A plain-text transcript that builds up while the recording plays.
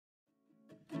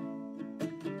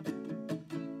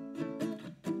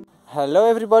Hello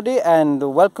everybody and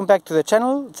welcome back to the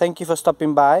channel. Thank you for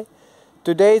stopping by.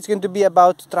 Today it's going to be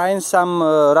about trying some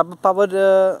rubber powered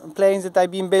planes that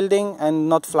I've been building and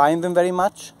not flying them very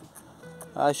much.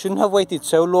 I shouldn't have waited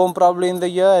so long probably in the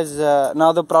year, as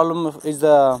now the problem is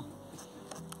the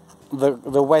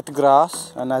wet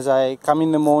grass, and as I come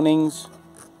in the mornings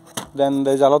then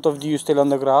there's a lot of dew still on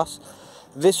the grass.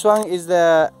 This one is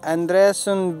the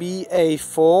Andreessen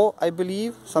BA4, I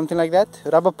believe, something like that,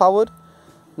 rubber powered.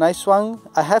 Nice one.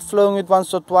 I have flown it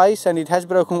once or twice and it has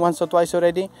broken once or twice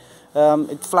already.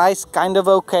 It flies kind of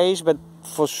okay, but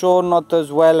for sure not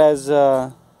as well as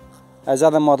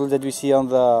other models that we see on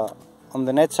the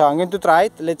net. So I'm going to try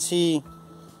it. Let's see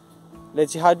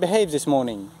how it behaves this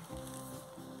morning.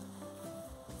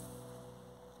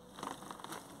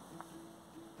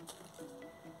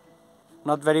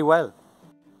 Not very well.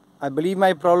 I believe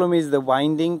my problem is the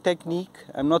winding technique.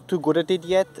 I'm not too good at it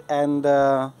yet, and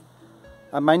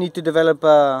I might need to develop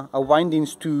a winding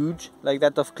stooge like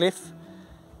that of Cliff.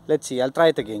 Let's see, I'll try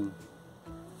it again.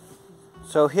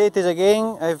 So here it is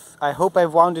again. I hope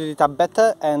I've wounded it up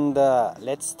better, and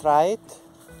let's try it.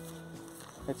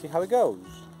 Let's see how it goes.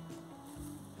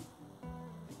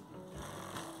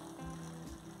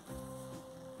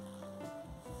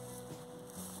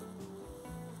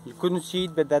 You couldn't see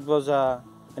it, but that was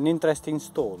an interesting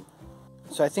stall.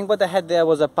 So I think what I had there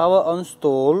was a power on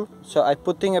stall. So I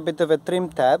put in a bit of a trim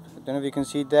tab. I don't know if you can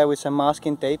see it there with some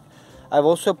masking tape. I've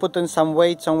also put in some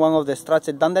weights on one of the struts.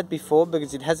 I've done that before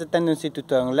because it has a tendency to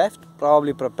turn left,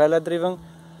 probably propeller driven,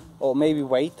 or maybe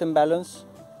weight and balance.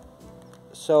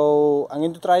 So I'm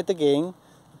going to try it again.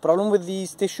 The problem with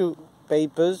these tissue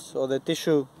papers, or the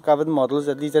tissue covered models,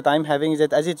 at least that I'm having, is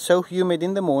that as it's so humid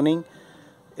in the morning,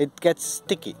 it gets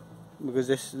sticky.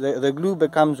 Because the glue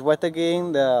becomes wet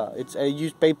again. I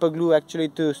use paper glue actually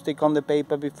to stick on the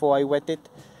paper before I wet it,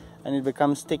 and it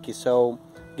becomes sticky. So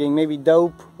again, maybe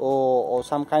dope or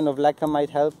some kind of lacquer might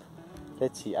help.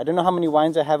 Let's see. I don't know how many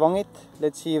winds I have on it.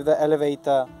 Let's see if the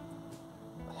elevator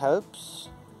helps.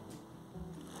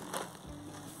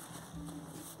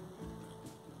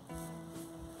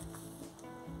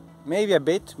 Maybe a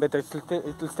bit, but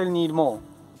it'll still need more.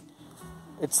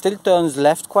 It still turns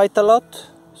left quite a lot.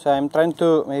 So I'm trying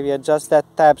to maybe adjust that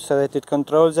tab so that it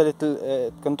controls it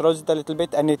a little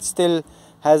bit, and it still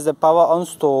has the power on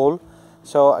stall.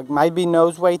 So it might be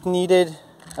nose weight needed.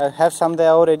 I have some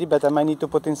there already, but I might need to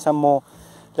put in some more.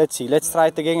 Let's see. Let's try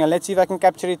it again, and let's see if I can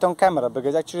capture it on camera,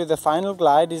 because actually the final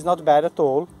glide is not bad at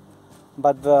all,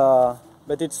 but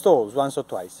it stalls once or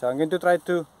twice. So I'm going to try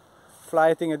to fly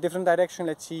it in a different direction.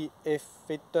 Let's see if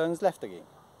it turns left again.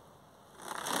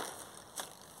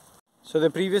 So the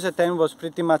previous attempt was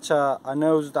pretty much a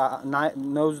nose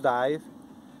dive,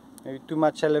 maybe too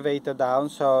much elevator down,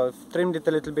 so I've trimmed it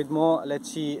a little bit more.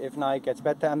 Let's see if now it gets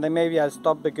better, and then maybe I'll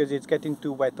stop because it's getting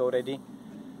too wet already,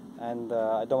 and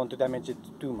I don't want to damage it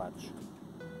too much.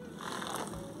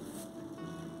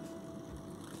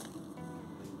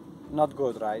 Not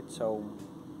good, right? So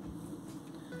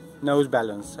nose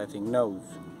balance, I think, nose.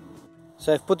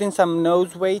 So I've put in some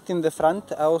nose weight in the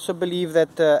front. I also believe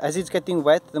that as it's getting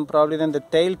wet, then probably the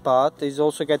tail part is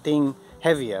also getting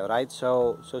heavier, right?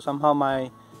 So somehow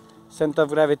my center of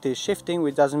gravity is shifting,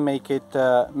 which doesn't make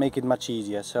it much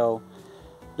easier. So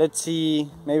let's see,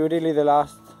 maybe really the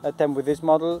last attempt with this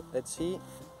model. Let's see.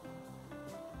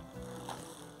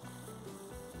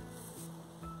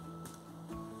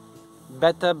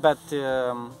 Better, but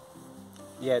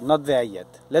yeah, not there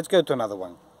yet. Let's go to another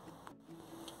one.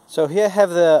 So here I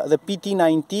have the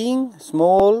PT19,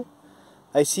 small.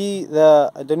 I see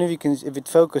I don't know if it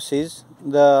focuses.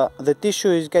 The tissue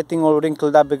is getting all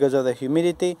wrinkled up because of the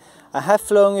humidity. I have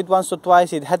flown it once or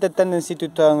twice. It had a tendency to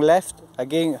turn left.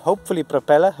 Again, hopefully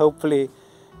propeller. Hopefully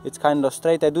it's kind of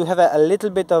straight. I do have a little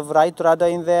bit of right rudder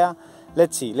in there.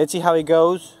 Let's see how it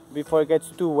goes before it gets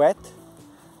too wet.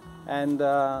 And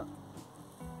let's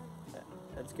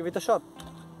give it a shot.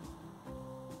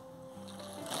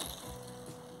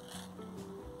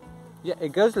 Yeah,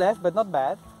 it goes left, but not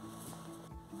bad.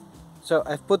 So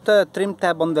I've put a trim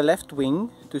tab on the left wing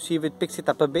to see if it picks it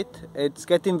up a bit. It's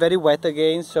getting very wet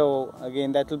again, so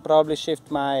again that will probably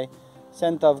shift my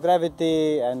center of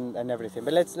gravity and everything.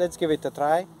 But let's give it a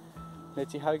try.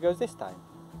 Let's see how it goes this time.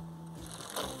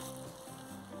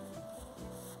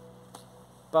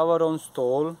 Power on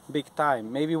stall, big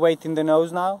time. Maybe weight in the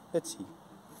nose now. Let's see.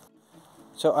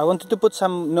 So I wanted to put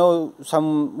some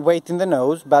weight in the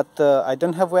nose, but I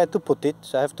don't have where to put it.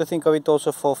 So I have to think of it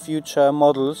also for future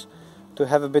models, to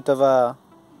have a bit of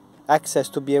access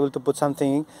to be able to put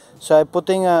something in. So I'm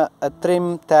putting a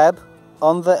trim tab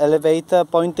on the elevator,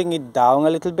 pointing it down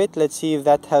a little bit. Let's see if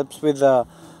that helps with the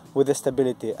with the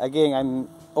stability. Again, I'm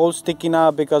all sticky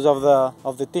now because of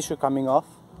the tissue coming off.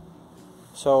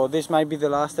 So this might be the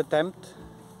last attempt.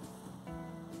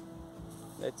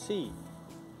 Let's see.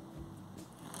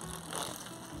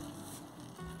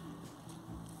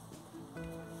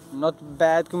 Not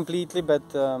bad completely, but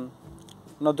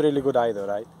not really good either,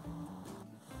 right?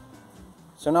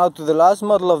 So now to the last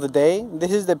model of the day.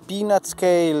 This is the peanut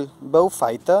scale bow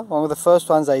fighter, one of the first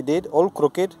ones I did, all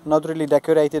crooked, not really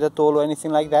decorated at all or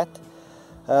anything like that.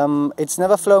 It's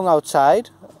never flown outside.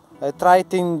 I tried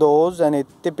it indoors and it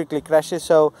typically crashes,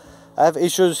 so I have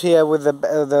issues here with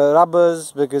the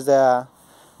rubbers because they're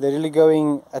really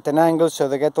going at an angle, so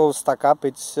they get all stuck up.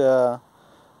 It's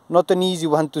not an easy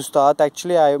one to start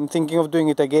actually. I'm thinking of doing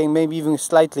it again, maybe even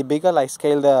slightly bigger, like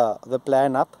scale the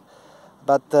plan up.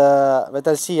 But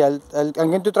I'll see. I'm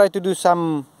going to try to do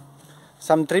some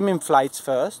trimming flights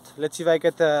first. Let's see if I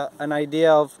get an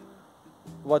idea of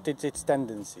what its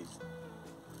tendencies.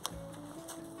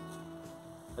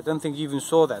 I don't think you even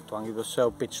saw that one. It was so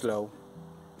pitch low.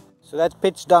 So that's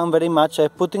pitched down very much. I'm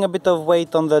putting a bit of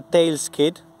weight on the tail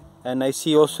skid, and I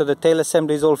see also the tail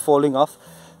assembly is all falling off.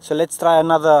 So let's try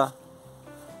another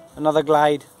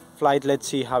glide flight. Let's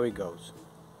see how it goes.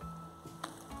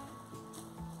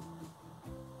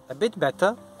 A bit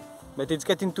better, but it's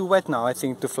getting too wet now, I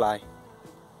think, to fly.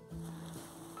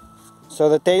 So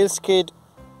the tail skid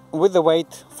with the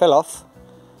weight fell off.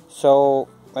 So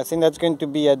I think that's going to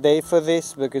be a day for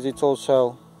this because it's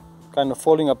also kind of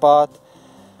falling apart.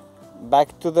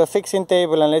 Back to the fixing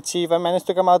table and let's see if I manage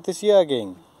to come out this year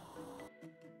again.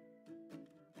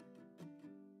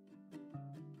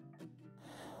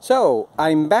 So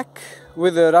I'm back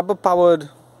with a rubber powered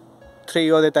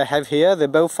trio that I have here, the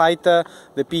bow fighter,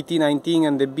 the PT19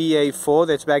 and the BA4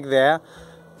 that's back there.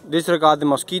 Disregard the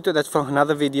mosquito, that's from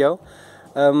another video.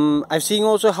 I've seen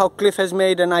also how Cliff has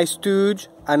made a nice stooge,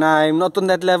 and I'm not on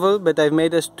that level, but I've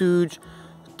made a stooge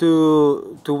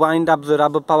to wind up the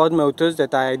rubber powered motors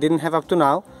that I didn't have up to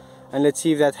now, and let's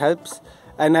see if that helps.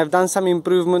 And I've done some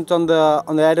improvement on the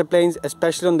aeroplanes,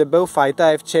 especially on the bow fighter.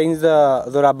 I've changed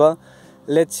the rubber.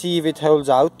 Let's see if it holds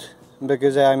out,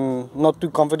 because I'm not too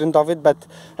confident of it, but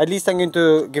at least I'm going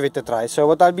to give it a try. So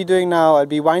what I'll be doing now, I'll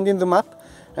be winding them up,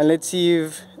 and let's see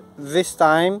if this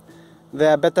time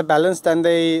they're better balanced and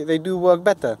they do work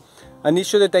better. An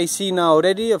issue that I see now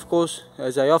already, of course,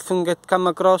 as I often come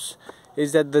across,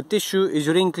 is that the tissue is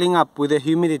wrinkling up with the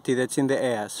humidity that's in the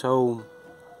air. So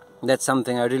that's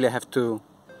something I really have to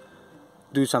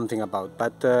do something about.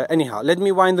 But anyhow, let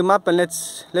me wind them up and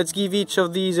let's give each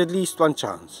of these at least one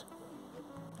chance.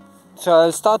 So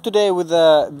I'll start today with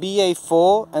the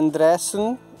BA4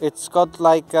 Andreessen. It's got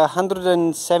like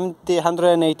 170,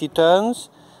 180 turns.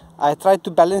 I tried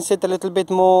to balance it a little bit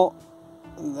more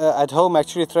at home,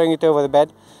 actually throwing it over the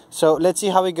bed. So let's see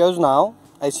how it goes now.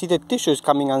 I see the tissue is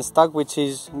coming unstuck, which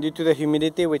is due to the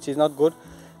humidity, which is not good.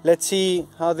 Let's see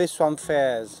how this one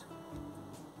fares.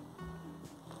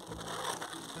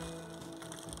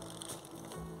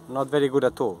 Not very good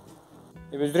at all.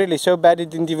 It was really so bad it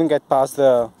didn't even get past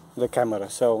the camera.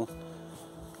 So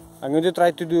I'm going to try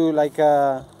to do like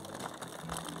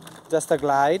just a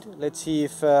glide. Let's see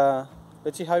how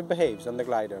it behaves on the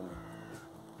glider.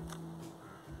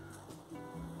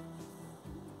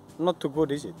 Not too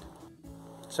good, is it?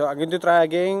 So I'm going to try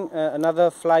again another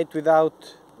flight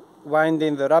without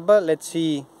winding the rubber. Let's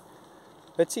see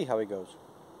how it goes.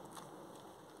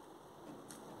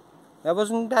 That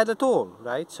wasn't bad at all,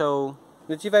 right? So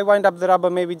let's see if I wind up the rubber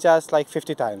maybe just like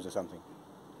 50 times or something.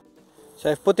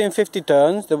 So I've put in 50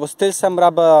 turns. There was still some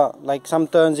rubber, like some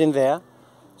turns in there.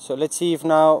 So let's see if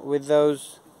now with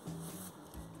those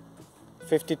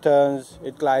 50 turns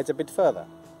it glides a bit further.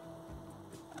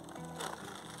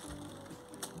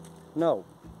 No,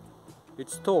 it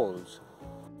stalls.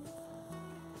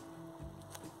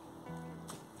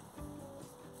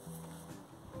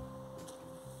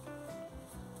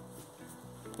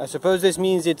 I suppose this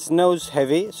means it's nose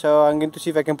heavy, so I'm going to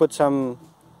see if I can put some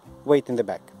weight in the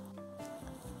back.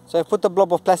 So I've put a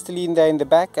blob of plastiline there in the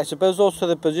back. I suppose also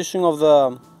the position of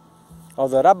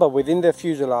the rubber within the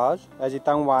fuselage as it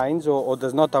unwinds or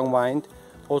does not unwind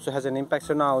also has an impact.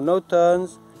 So now no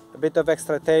turns, a bit of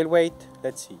extra tail weight.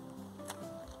 Let's see.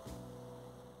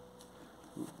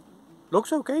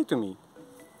 Looks okay to me.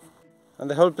 And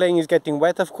the whole plane is getting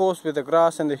wet, of course, with the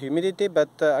grass and the humidity, but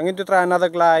I'm going to try another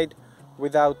glide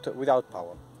without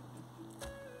power.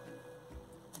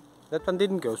 That one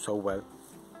didn't go so well.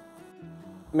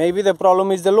 Maybe the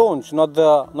problem is the launch, not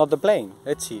the plane.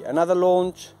 Let's see, another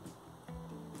launch.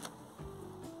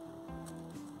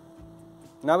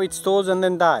 Now it stalls and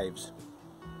then dives.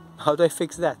 How do I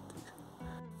fix that?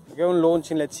 I go and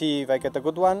launch in, let's see if I get a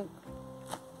good one.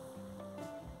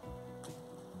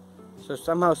 So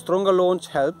somehow stronger launch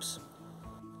helps.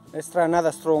 Let's try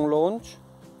another strong launch.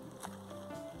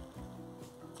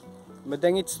 But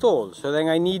then it stalls, so then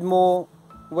I need more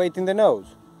weight in the nose.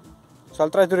 So I'll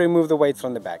try to remove the weight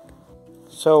from the back.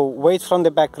 So weight from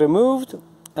the back removed,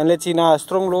 and let's see now a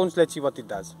strong launch, let's see what it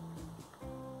does.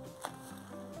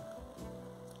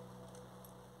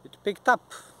 It picked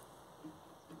up.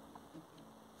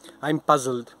 I'm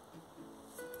puzzled.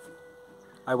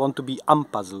 I want to be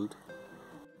unpuzzled.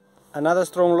 Another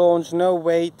strong launch, no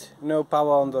weight, no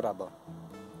power on the rubber.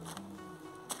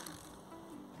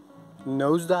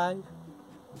 Nosedive?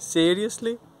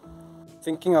 Seriously?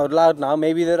 Thinking out loud now,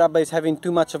 maybe the rubber is having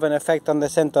too much of an effect on the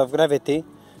center of gravity.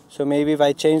 So maybe if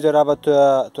I change the rubber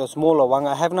to a smaller one.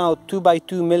 I have now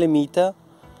 2x2 millimeter.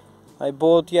 I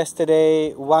bought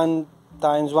yesterday 1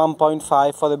 times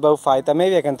 1.5 for the bow fighter.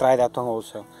 Maybe I can try that one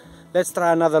also. Let's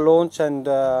try another launch and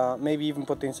maybe even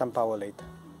put in some power later.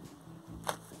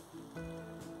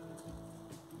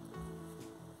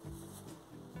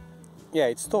 Yeah,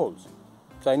 it stalls.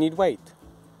 So I need weight.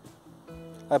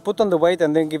 I put on the weight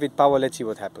and then give it power, let's see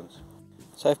what happens.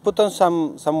 So I've put on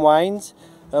some wines.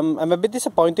 I'm a bit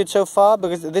disappointed so far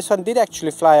because this one did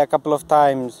actually fly a couple of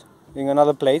times in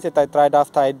another place that I tried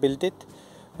after I had built it.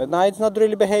 But now it's not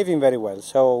really behaving very well.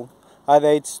 So either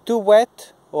it's too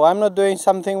wet or I'm not doing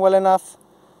something well enough.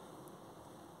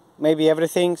 Maybe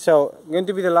everything. So going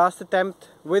to be the last attempt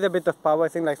with a bit of power, I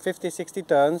think like 50-60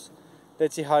 turns.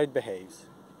 Let's see how it behaves.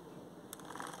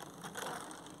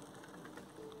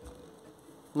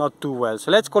 Not too well.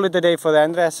 So let's call it a day for the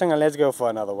Andreasen and let's go for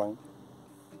another one.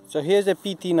 So here's the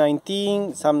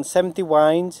PT19, some 70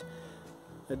 wines.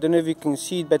 I don't know if you can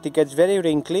see it, but it gets very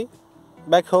wrinkly.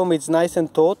 Back home it's nice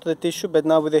and taut, the tissue, but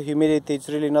now with the humidity it's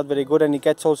really not very good and it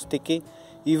gets all sticky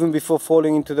even before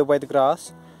falling into the wet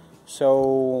grass.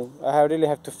 So I really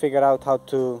have to figure out how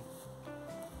to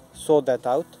sort that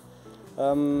out.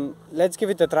 Let's give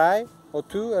it a try or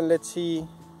two and let's see,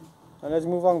 and let's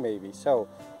move on maybe. So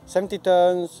 70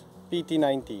 turns,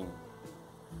 PT19.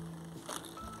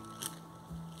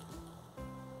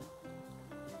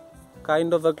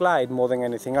 Kind of a glide more than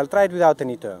anything. I'll try it without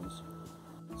any turns.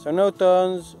 So no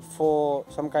turns for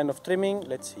some kind of trimming.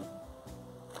 Let's see.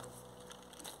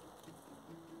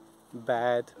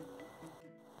 Bad.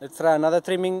 Let's try another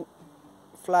trimming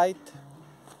flight.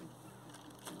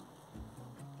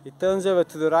 It turns over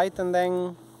to the right and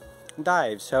then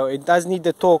dives. So it does need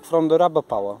the torque from the rubber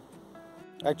power.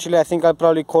 Actually, I think I'll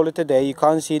probably call it a day. You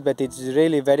can't see it, but it's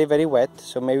really very wet.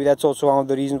 So maybe that's also one of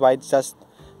the reasons why it's just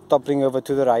toppling over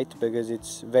to the right, because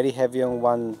it's very heavy on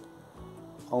one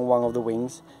of the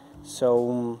wings.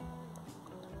 So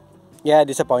yeah,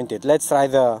 disappointed. Let's try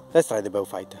the bow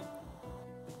fighter.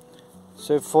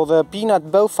 So for the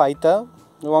peanut bow fighter,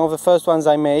 one of the first ones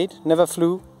I made, never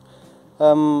flew.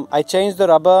 I changed the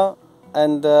rubber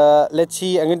and let's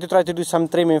see. I'm going to try to do some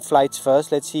trimming flights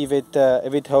first. Let's see if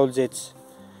it holds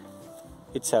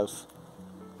itself.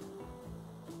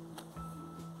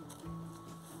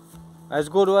 As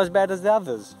good or as bad as the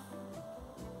others.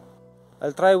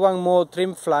 I'll try one more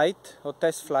trim flight or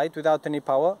test flight without any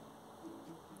power.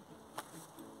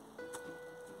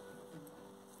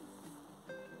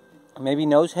 Maybe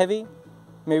nose heavy,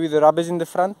 maybe the rubber's in the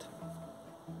front.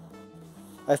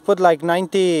 I've put like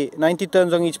 90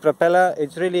 turns on each propeller.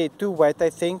 It's really too wet, I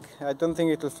think. I don't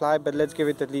think it'll fly, but let's give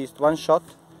it at least one shot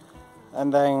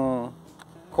and then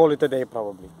call it a day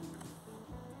probably.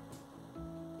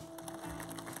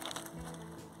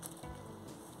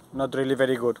 Not really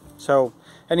very good. So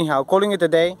anyhow, calling it a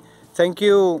day. Thank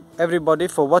you everybody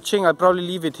for watching. I'll probably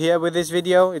leave it here with this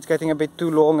video. It's getting a bit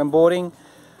too long and boring.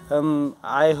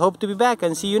 I hope to be back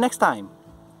and see you next time.